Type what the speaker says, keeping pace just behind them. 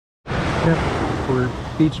Yep, we're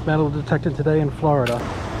beach metal detected today in Florida.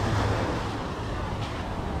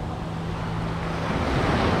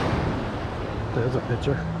 There's a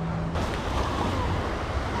picture.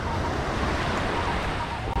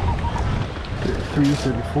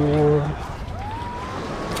 $334.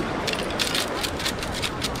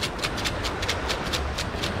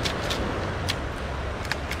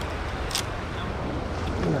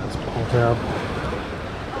 That's pull tab.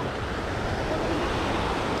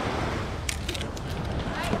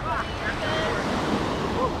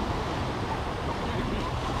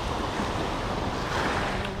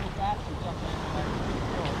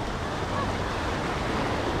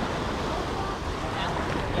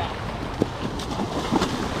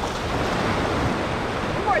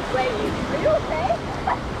 Are you okay?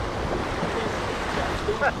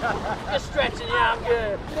 Just stretching, yeah, I'm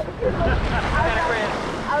good.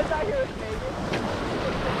 I was out here with Megan.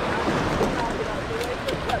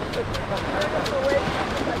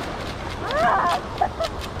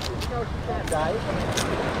 No, she can't die. She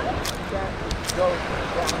can't go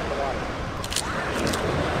down in the water.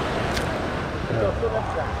 Go to the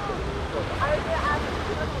track. I was going to ask if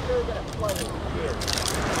you're really good at floating.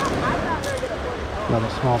 I'm not very good at floating.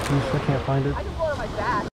 Another small piece, I can't find it. I can float on my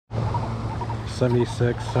back.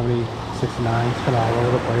 76, 70, 69, it's kind of all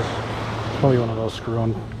over the place. Probably one of those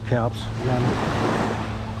screw-on caps again.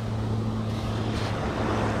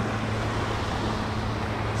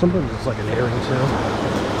 Sometimes it's like an earring too.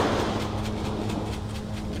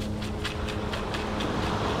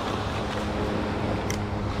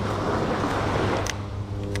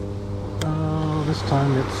 This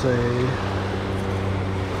time it's a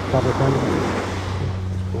copper pendant.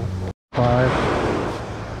 Cool. 5.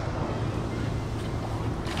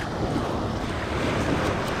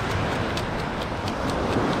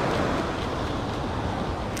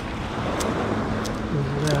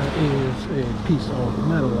 That is a piece of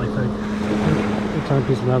metal, I think. A tiny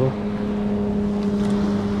piece of metal.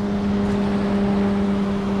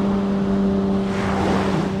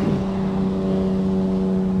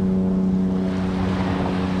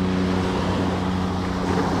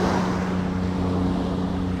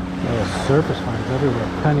 Surface finds everywhere.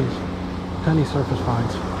 Penny surface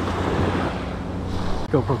finds.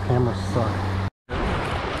 GoPro cameras suck.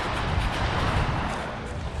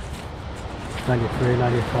 93,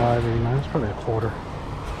 95, 89. It's probably a quarter.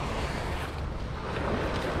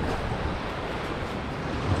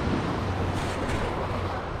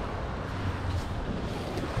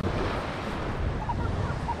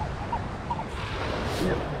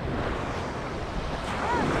 Yep.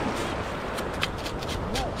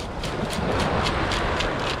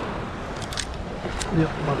 Yep,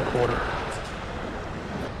 about a quarter.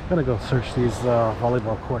 Gotta go search these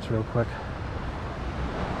volleyball courts real quick.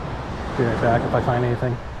 Be right back if I find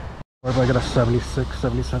anything. Or if I got a 76,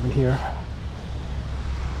 77 here.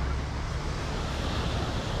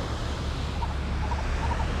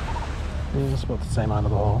 Yeah, it's about the same out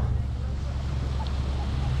of the hole.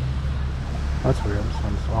 That's weird, this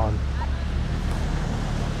one's on.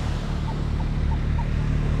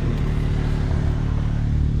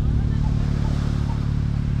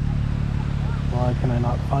 Why can I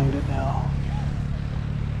not find it now?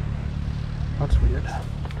 That's weird.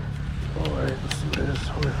 Alright, let's see what it is.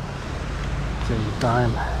 It's a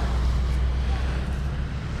dime.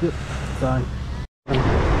 Yep, dime.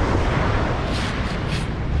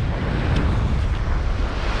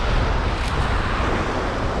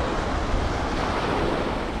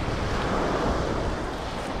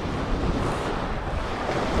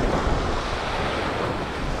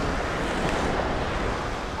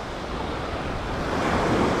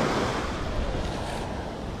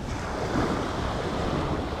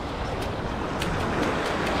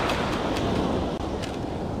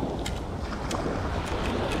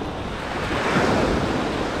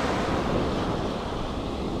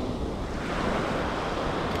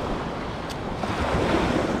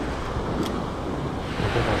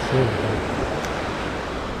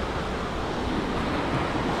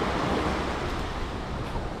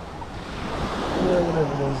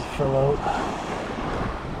 Whatever it is, fill out.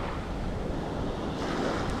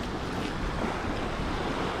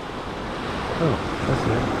 Oh, that's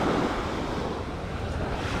it.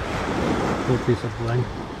 Little piece of bling.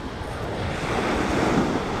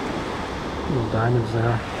 Little diamonds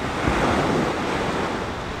there.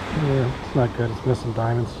 Yeah, it's not good. It's missing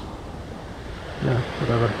diamonds. Yeah,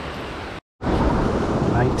 whatever.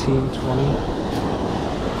 1920.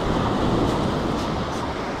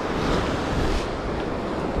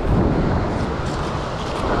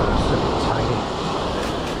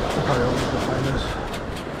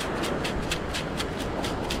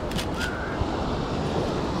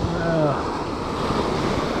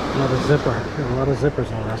 lot of zipper. Got a lot of zippers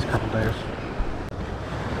in the last couple days.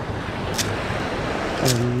 I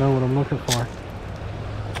don't even know what I'm looking for. I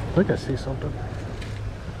think I see something.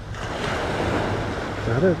 Is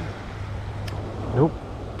that it? Nope.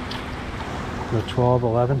 The 12,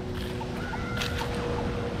 11.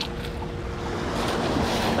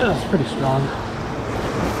 That's pretty strong.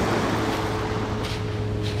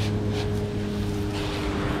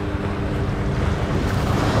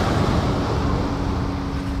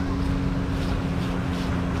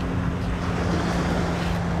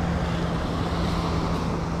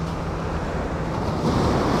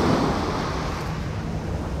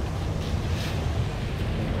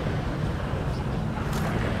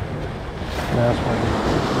 That's funny.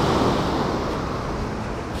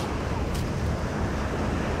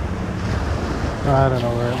 I don't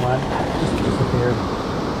know where it went. It just disappeared.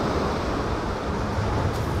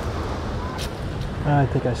 I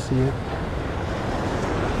think I see it.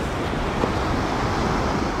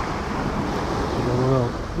 Like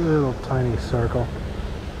a little tiny circle.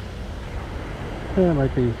 Yeah, it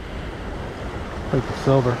might be like the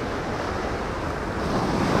silver.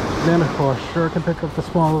 Then of course, sure can pick up the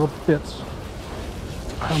small little bits.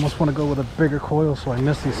 I almost want to go with a bigger coil so I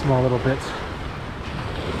miss these small little bits.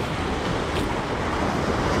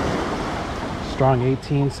 Strong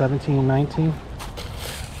 18, 17, 19.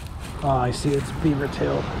 Oh, I see it's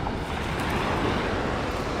beaver-tailed.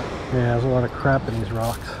 Yeah, there's a lot of crap in these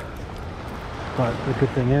rocks. But the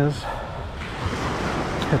good thing is, it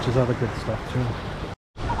catches other good stuff too.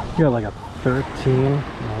 You got like a 13,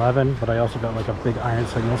 11, but I also got like a big iron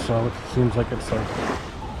signal, so it seems like it's like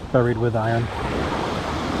buried with iron.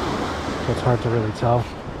 So it's hard to really tell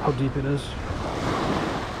how deep it is.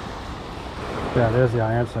 Yeah, there's the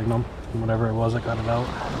iron signal. Whatever it was, I got it out.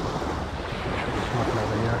 There's nothing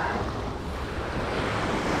over here.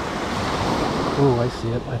 Oh, I see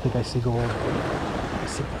it. I think I see gold. I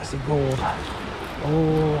see gold.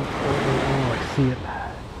 Oh, I see it.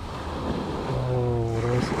 Oh,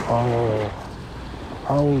 there's,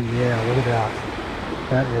 oh yeah, look at that.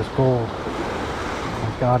 That is gold.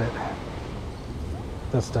 I got it.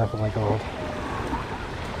 That's definitely gold.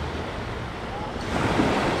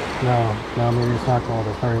 No, maybe it's not gold.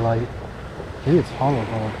 It's very light. Maybe it's hollow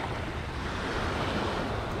gold.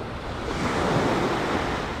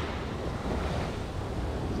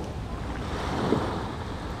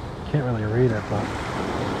 Can't really read it, but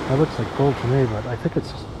that looks like gold to me, but I think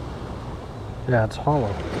it's, yeah, it's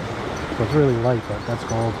hollow. So it's really light, but that's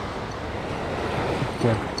gold.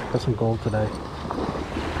 Good. Got some gold today.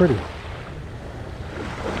 Pretty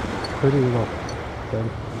look. Good.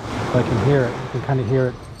 I can hear it. You can kind of hear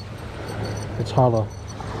it. It's hollow.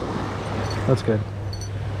 That's good.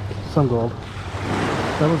 Some gold.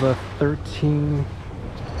 That was a 13,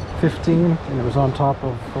 15, and it was on top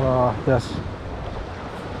of this.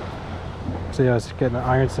 So yeah, I was getting an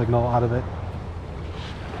iron signal out of it.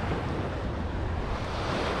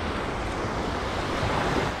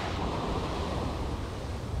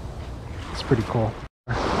 It's pretty cool.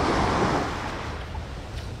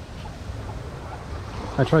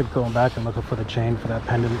 I tried going back and looking for the chain for that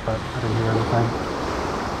pendant, but I didn't hear anything.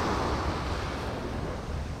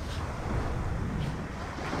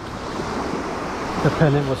 The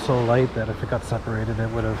pendant was so light that if it got separated, it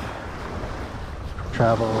would have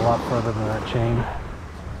traveled a lot further than that chain.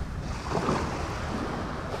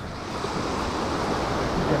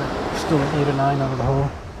 Get it. Still an 8 or 9 out of the hole.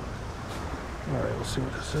 Alright, we'll see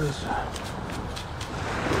what this is.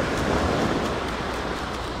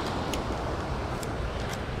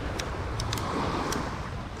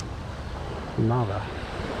 Nada.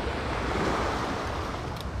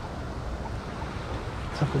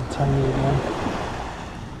 Something tiny again.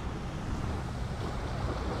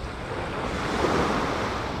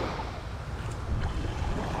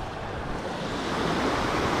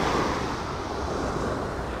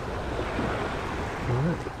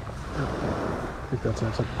 I think that's it.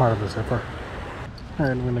 It's like part of the zipper.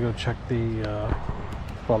 Alright, I'm gonna go check the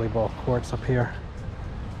volleyball courts up here.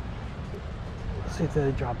 See if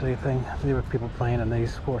they dropped anything. There were people playing in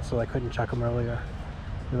these courts, so I couldn't check them earlier.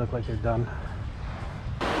 They look like they're done.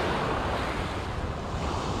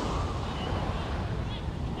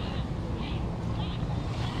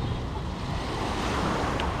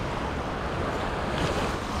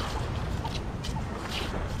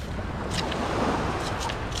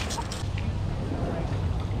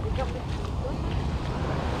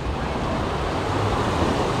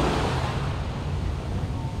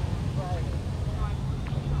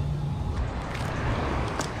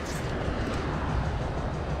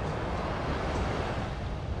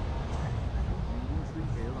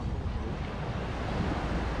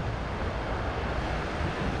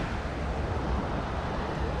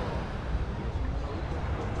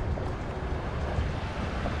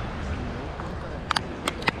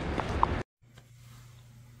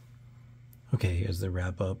 Okay, here's the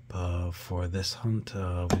wrap up for this hunt.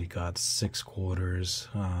 We got 6 quarters,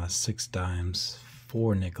 6 dimes,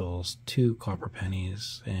 4 nickels, 2 copper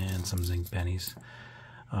pennies, and some zinc pennies.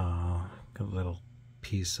 Got a little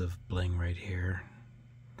piece of bling right here.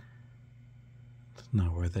 It's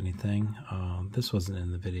not worth anything. This wasn't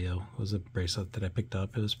in the video. It was a bracelet that I picked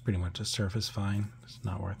up. It was pretty much a surface find. It's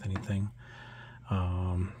not worth anything.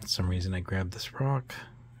 Some reason I grabbed this rock.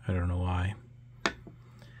 I don't know why.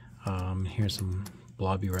 Here's some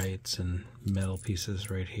blobbyrites and metal pieces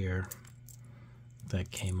right here that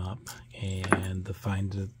came up, and the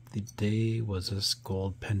find of the day was this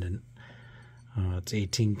gold pendant. It's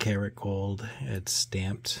 18 karat gold. It's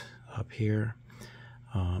stamped up here.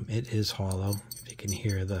 It is hollow. If you can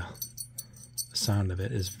hear the sound of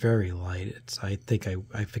it, is very light. It's, I think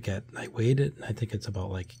I forget, I weighed it, and I think it's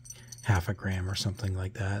about like half a gram or something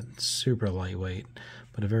like that. It's super lightweight,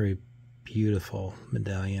 but a very beautiful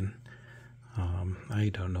medallion. I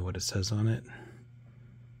don't know what it says on it.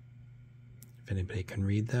 If anybody can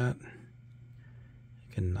read that,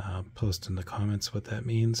 you can post in the comments what that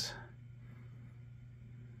means.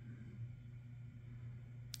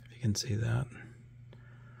 If you can see that.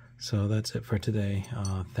 So that's it for today.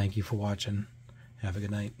 Thank you for watching. Have a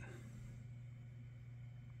good night.